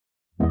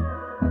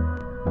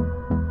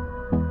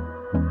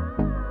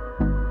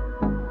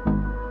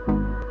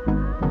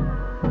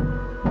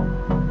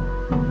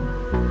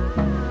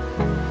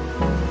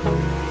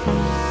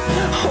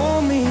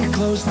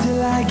close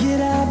till I get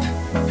up.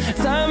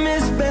 Time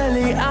is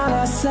barely on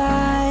our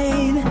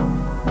side.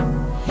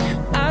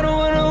 I don't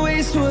wanna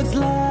waste what's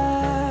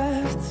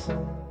left.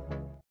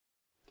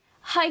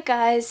 Hi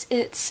guys,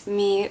 it's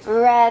me,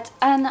 Red,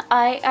 and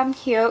I am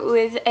here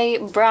with a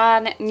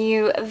brand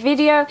new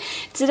video.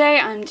 Today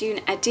I'm doing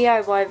a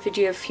DIY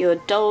video for your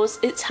dolls.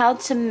 It's how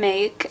to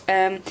make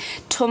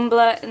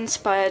Tumblr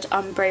inspired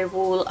ombre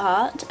wall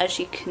art, as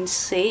you can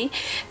see.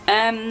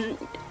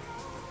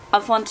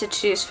 I've wanted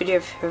to do this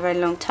video for a very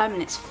long time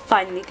and it's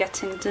finally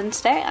getting done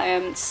today. I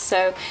am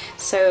so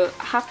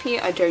happy.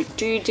 I don't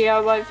do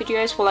DIY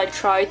videos. Well, I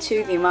try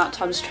to. The amount of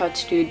times I try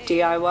to do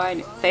DIY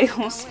and it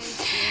fails.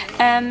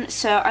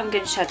 So I'm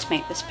going to show you how to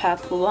make this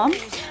purple one.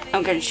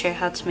 I'm going to show you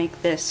how to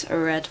make this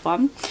red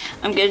one.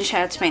 I'm going to show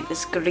you how to make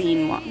this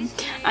green one.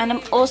 And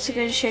I'm also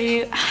going to show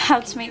you how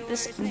to make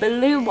this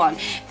blue one.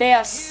 They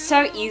are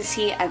so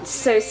easy and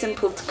so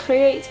simple to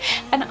create,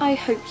 and I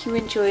hope you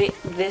enjoy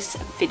this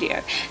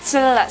video. So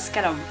let's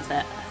get on with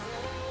it.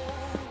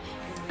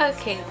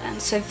 Okay then,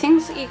 so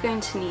things that you're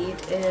going to need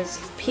is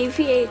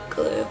PVA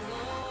glue.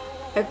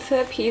 I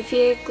prefer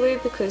PVA glue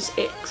because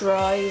it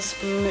dries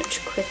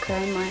much quicker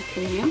in my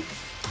opinion.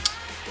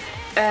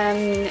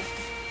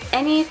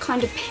 Any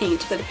kind of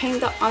paint, but the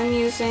paint that I'm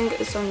using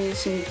is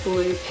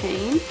blue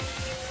paint.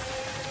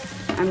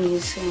 I'm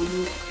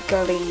using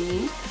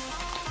green,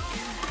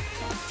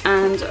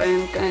 and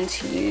I'm going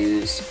to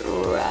use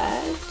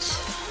red,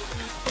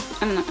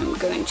 and I'm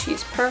going to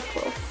use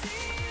purple.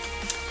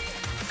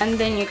 And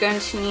then you're going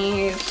to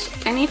need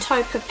any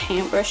type of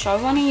paintbrush.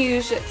 I want to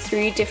use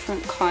 3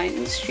 different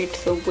kinds due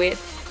to the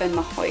width and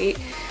the height.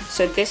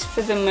 So this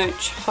for the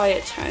much higher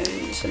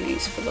tones and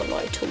these for the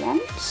lighter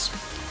ones.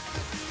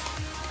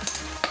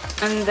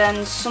 And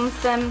then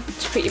something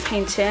to put your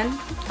paint in.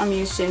 I'm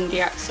using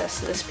the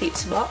access of this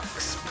pizza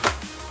box.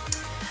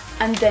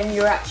 And then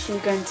you're actually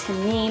going to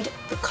need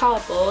the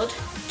cardboard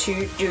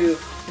to do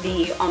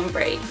the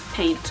ombre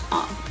paint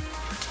on.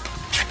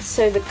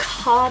 So the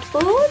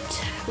cardboard,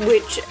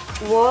 which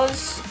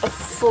was a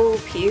full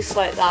piece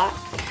like that,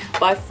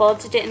 but I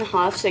folded it in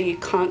half so you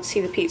can't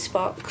see the pizza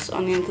box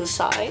on the other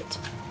side.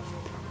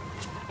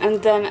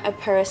 And then a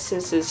pair of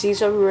scissors.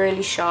 These are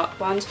really sharp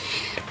ones.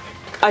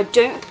 I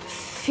don't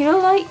feel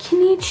like you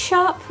need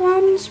sharp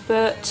ones,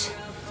 but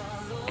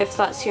if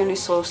that's the only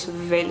source of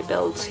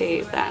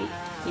availability, then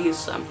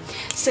use them.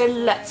 So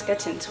let's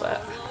get into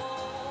it.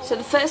 So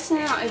the first thing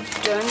that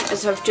I've done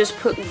is I've just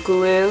put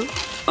glue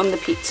on the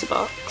pizza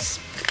box,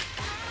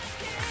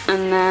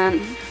 and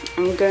then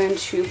I'm going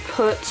to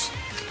put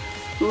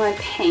my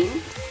paint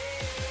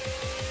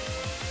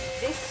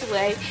this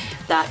way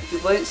that you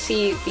won't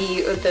see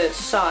the other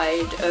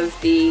side of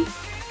the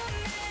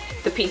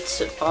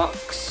pizza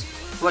box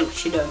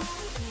once you're done.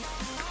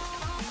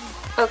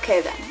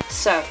 Okay then,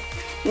 so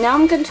now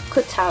I'm going to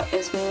cut out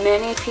as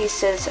many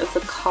pieces of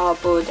the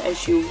cardboard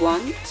as you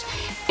want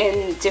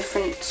in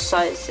different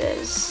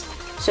sizes.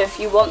 So if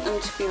you want them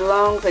to be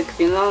long, they can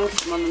be long.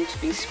 If you want them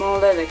to be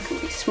smaller, they can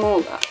be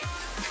smaller.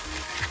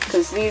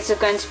 Because these are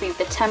going to be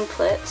the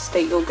templates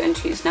that you're going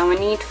to use. Now I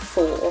need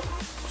 4,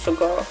 so I've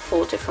got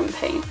 4 different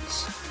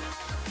paints.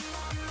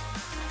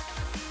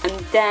 And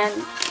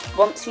then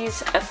once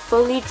these are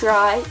fully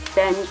dry,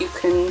 then we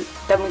can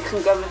go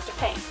with the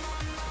paint.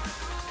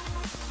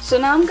 So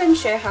now I'm going to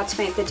show you how to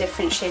make the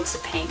different shades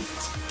of paint.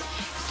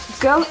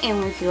 Go in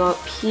with your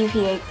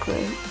PVA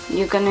glue.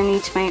 You're going to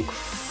need to make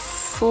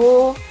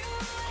 4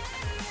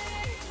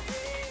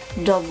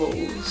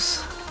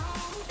 doubles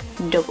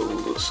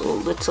or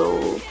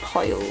little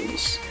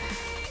piles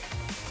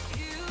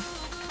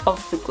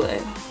of the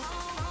glue.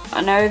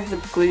 I know the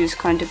glue is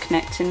kind of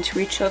connecting to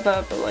each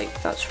other, but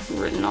like that's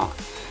really not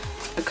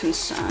a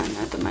concern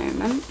at the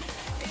moment.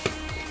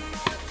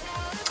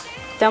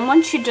 Then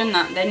once you've done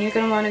that, then you're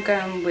going to want to go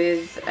in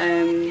with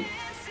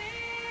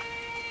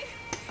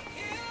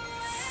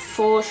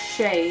 4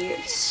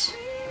 shades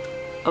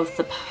of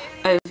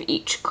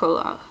each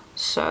colour.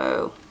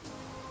 So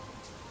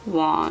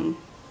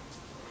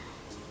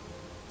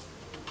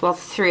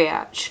 3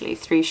 actually,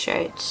 3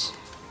 shades.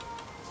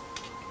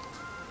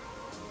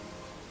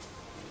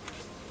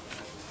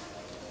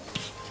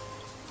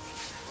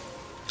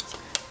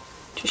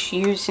 Just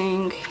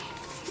using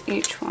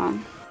each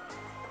one.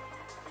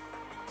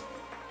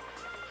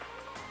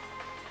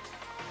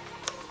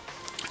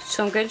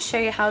 So I'm going to show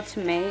you how to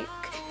make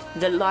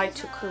the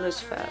lighter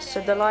colours first.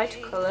 So the lighter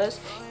colours,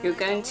 you're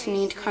going to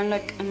need kind of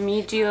like a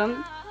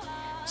medium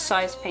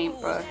size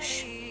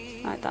paintbrush,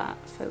 like that.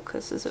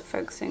 Focus, is it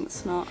focusing?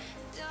 It's not.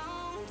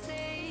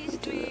 I'll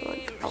do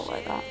it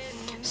like that.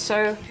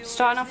 So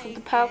starting off with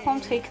the purple,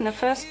 I'm taking the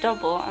first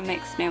double and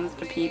mixing it with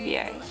the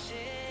PVA.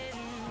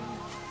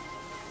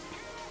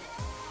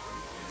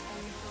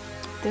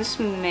 This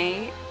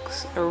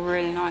makes a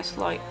really nice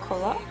light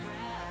colour.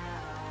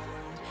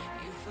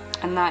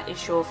 And that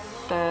is your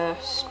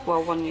first,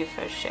 well, one of your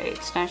first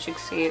shades. Now as you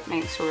can see, it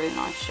makes a really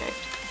nice shade.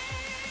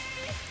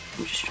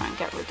 I'm just trying to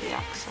get rid of the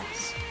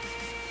excess.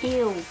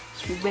 Ew,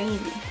 it's raining.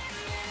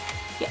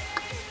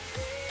 Yuck.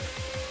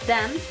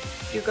 Then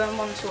you're going to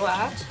want to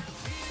add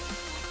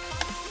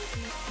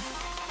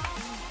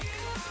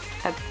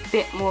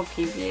bit more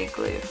PVA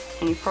glue.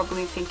 And you're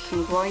probably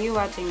thinking, why are you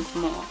adding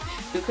more?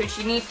 Because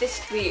you need this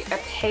to be a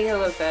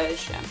paler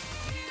version.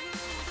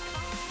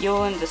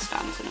 You'll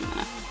understand in a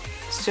minute.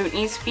 So it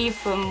needs to be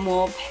for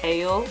more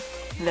pale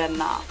than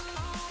that,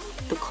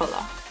 the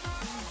colour.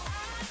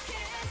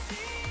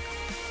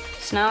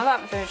 So now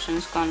that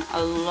version's gone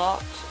a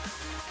lot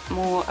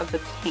more of a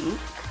pink.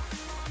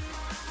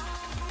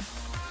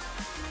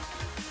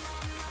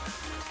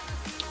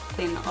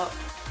 Clean that up.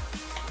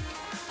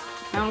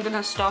 Now I'm going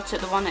to start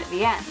at the one at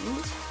the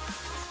end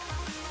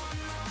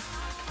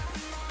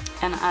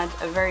and add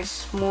a very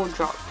small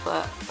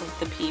droplet of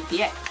the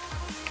PVA.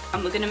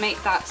 And we're going to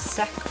make that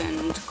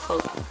second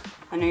colour.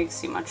 I know you can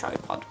see my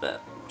tripod,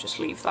 but just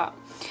leave that.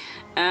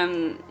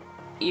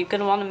 You're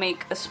going to want to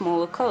make a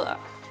smaller colour.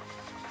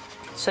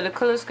 So the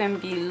colour's going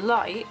to be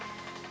light,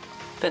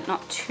 but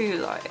not too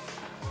light.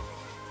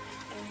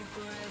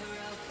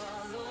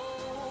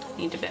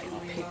 Need a bit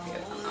more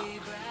PVA than that.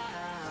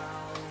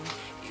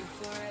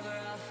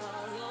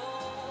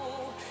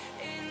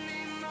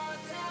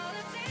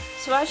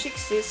 So as you can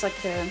see, it's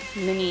like a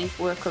mini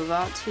work of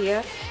art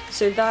here.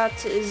 So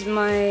that is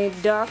my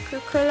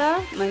darker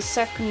colour, my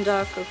second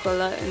darker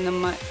colour, and then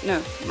my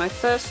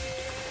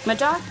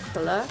dark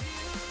colour,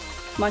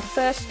 my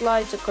first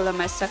lighter colour,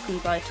 my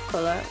second lighter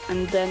colour,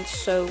 and then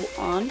so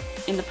on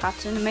in the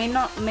pattern. It may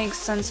not make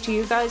sense to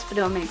you guys, but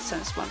it'll make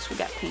sense once we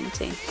get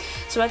painting.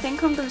 So I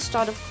think I'm going to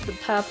start off with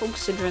the purple,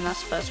 considering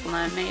that's the first one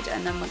I made,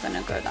 and then we're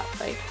going to go that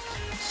way.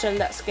 So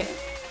let's get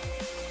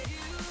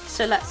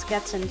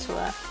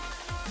into it.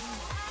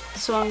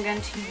 So I'm going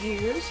to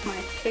use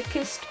my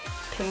thickest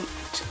paint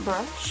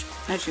brush.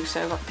 As you can see,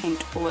 I've got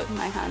paint all over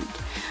my hand.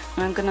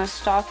 And I'm going to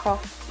start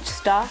off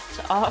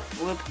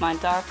with my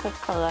darker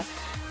colour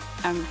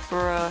and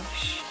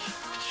brush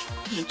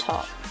the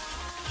top.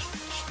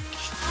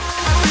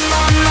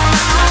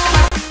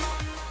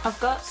 I've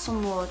got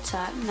some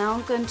water. Now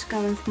I'm going to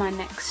go with my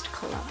next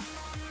colour.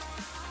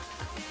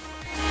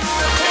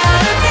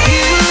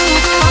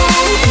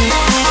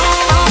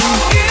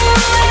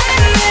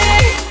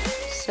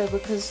 So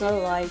because of the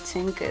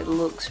lighting, it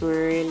looks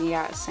really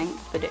out of sync,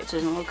 but it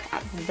doesn't look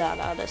that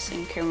out of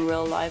sync in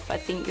real life. I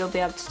think you'll be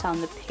able to tell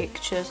in the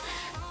pictures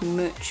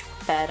much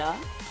better.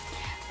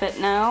 But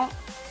now,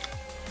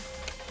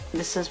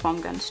 this is what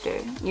I'm going to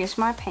do. Use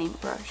my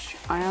paintbrush.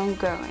 I am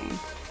going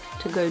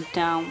to go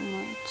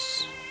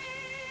downwards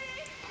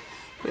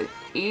with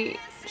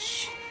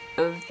each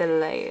of the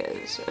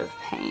layers of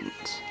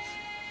paint.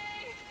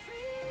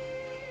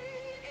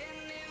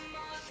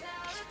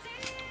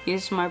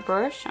 Use my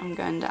brush, I'm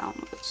going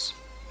downwards.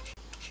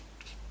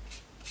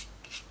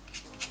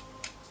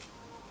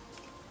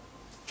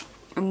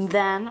 And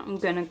then I'm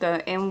going to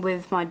go in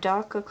with my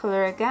darker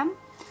colour again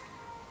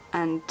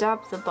and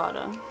dab the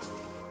bottom.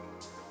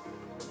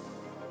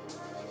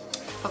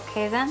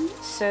 Okay then,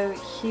 so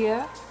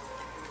here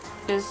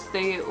is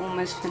the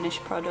almost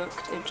finished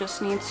product. It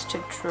just needs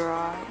to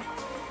dry.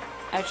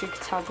 As you can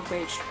tell, the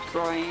way it's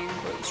drying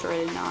looks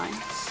really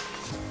nice.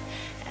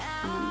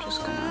 And I'm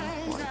just going to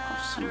wipe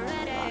off some more of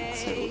that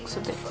because it looks a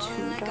bit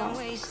too dark.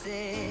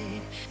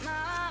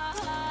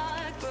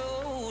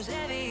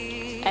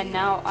 And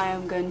now I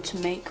am going to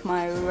make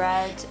my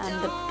red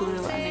and the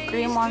blue and the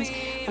green ones,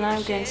 and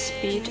I'm going to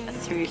speed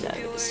through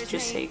those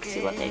just so you can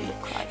see what they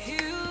look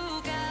like.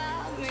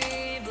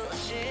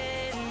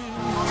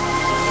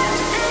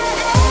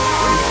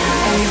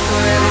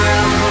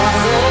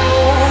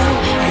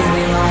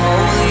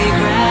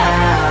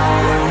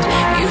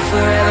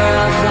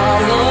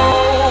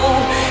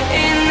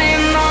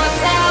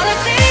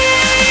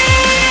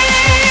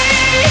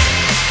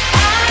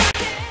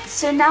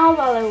 So now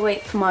while I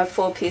wait for my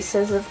 4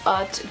 pieces of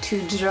art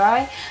to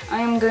dry,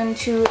 I am going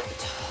to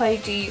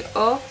tidy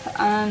up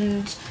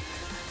and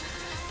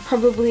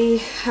probably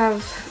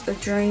have a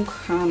drink,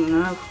 I don't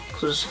know,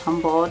 because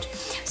I'm bored.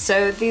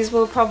 So these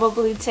will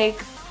probably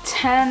take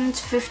 10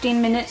 to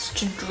 15 minutes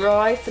to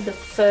dry for the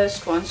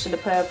first one, so the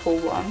purple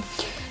one.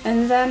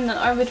 And then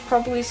I would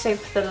probably say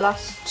for the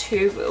last 2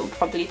 it will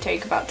probably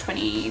take about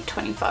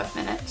 20-25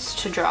 minutes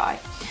to dry.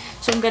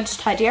 So I'm going to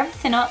tidy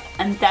everything up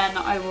and then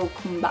I will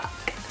come back.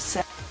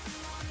 So,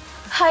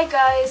 hi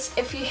guys,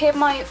 if you hear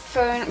my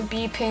phone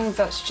beeping,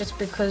 that's just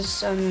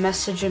because I'm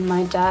messaging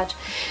my dad.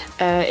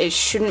 It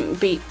shouldn't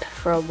beep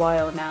for a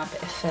while now,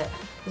 but if it...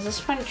 Is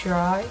this one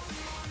dry?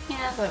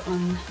 Yeah, that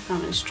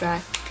one's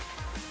dry.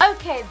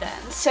 Okay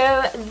then,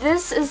 so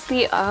this is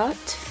the art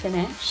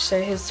finished.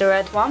 So here's the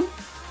red one.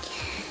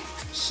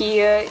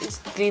 Here is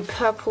the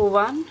purple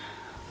one.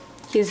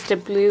 Here's the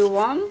blue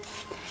one.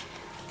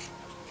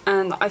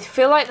 And I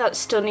feel like that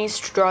still needs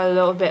to dry a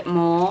little bit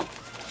more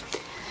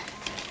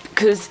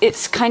because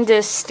it's kind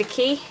of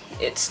sticky.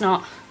 It's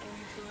not,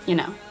 you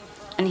know.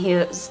 And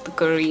here's the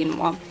green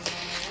one.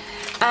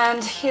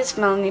 And here's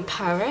Melanie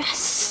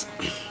Paris.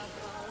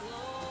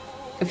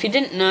 If you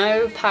didn't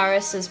know,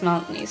 Paris is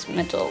Melanie's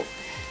middle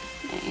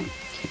name.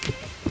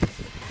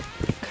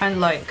 Kind of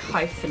like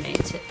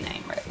hyphenated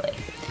name, really.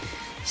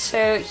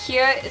 So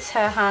here is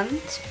her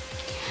hand.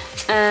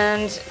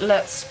 And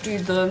let's do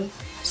the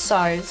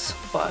size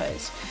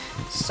wise.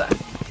 So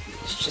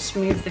let's just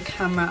move the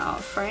camera out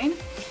of frame.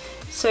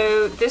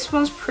 So this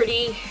one's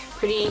pretty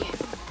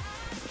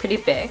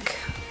big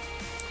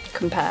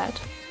compared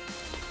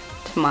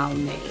to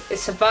Melanie.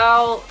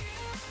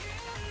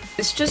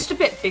 It's just a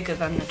bit bigger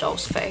than the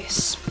doll's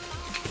face.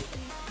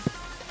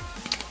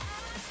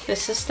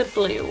 This is the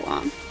blue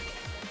one.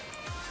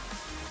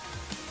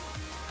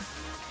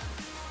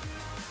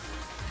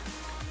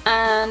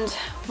 And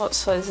what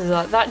size is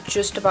that? That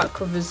just about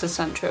covers the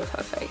center of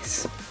her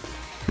face.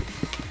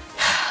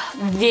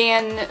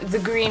 Then the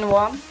green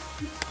one.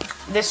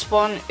 This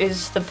one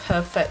is the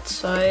perfect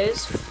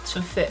size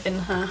to fit in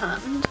her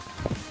hand.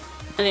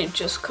 And it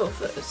just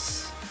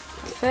covers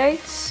her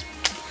face.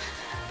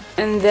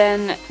 And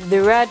then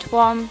the red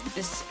one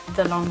is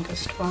the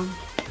longest one.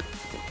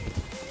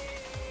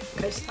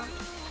 Goes that.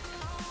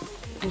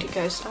 And it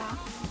goes that.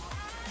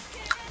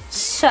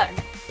 So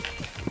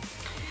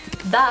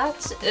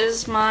that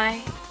is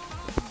my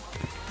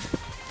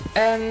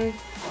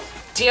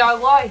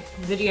DIY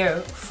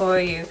video for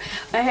you.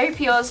 I hope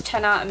yours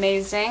turn out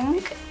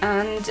amazing,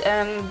 and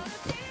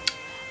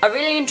I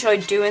really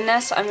enjoyed doing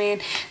this. I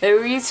mean, the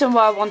reason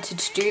why I wanted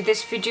to do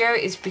this video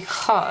is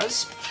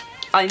because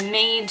I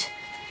made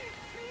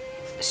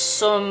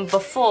some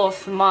before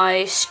for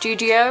my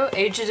studio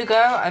ages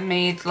ago. I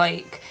made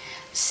like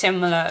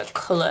similar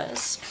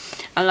colours,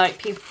 and like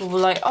people were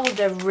like, oh,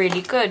 they're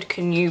really good,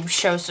 can you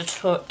show us a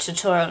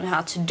tutorial on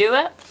how to do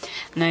it?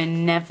 And I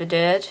never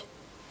did,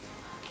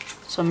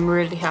 so I'm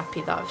really happy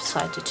that I've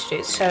decided to do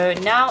it. So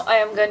now I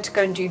am going to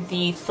go and do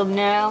the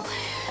thumbnail,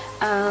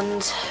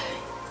 and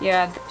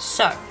yeah,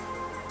 so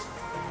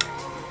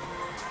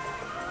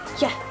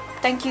yeah,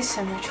 thank you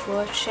so much for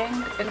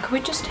watching. And can we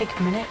just take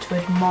a minute to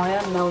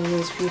admire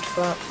Melanie's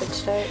beautiful outfit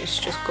today? It's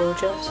just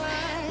gorgeous.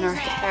 And her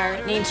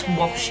hair needs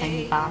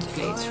washing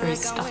badly, it's really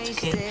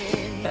staticky.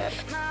 But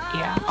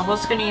yeah, I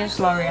was going to use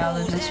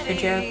L'Oreal in this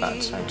video, but I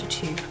decided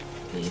to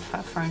leave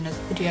her for another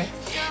video.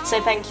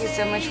 So thank you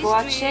so much for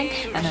watching,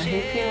 and I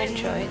hope you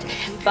enjoyed.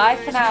 Bye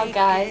for now,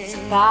 guys.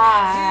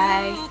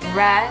 Bye.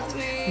 Red,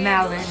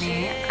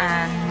 Melanie,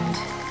 and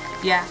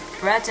yeah,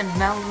 Red and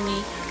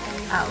Melanie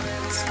out.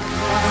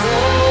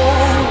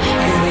 You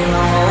be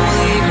my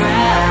holy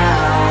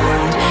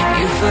ground.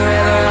 You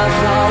forever I'll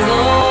follow.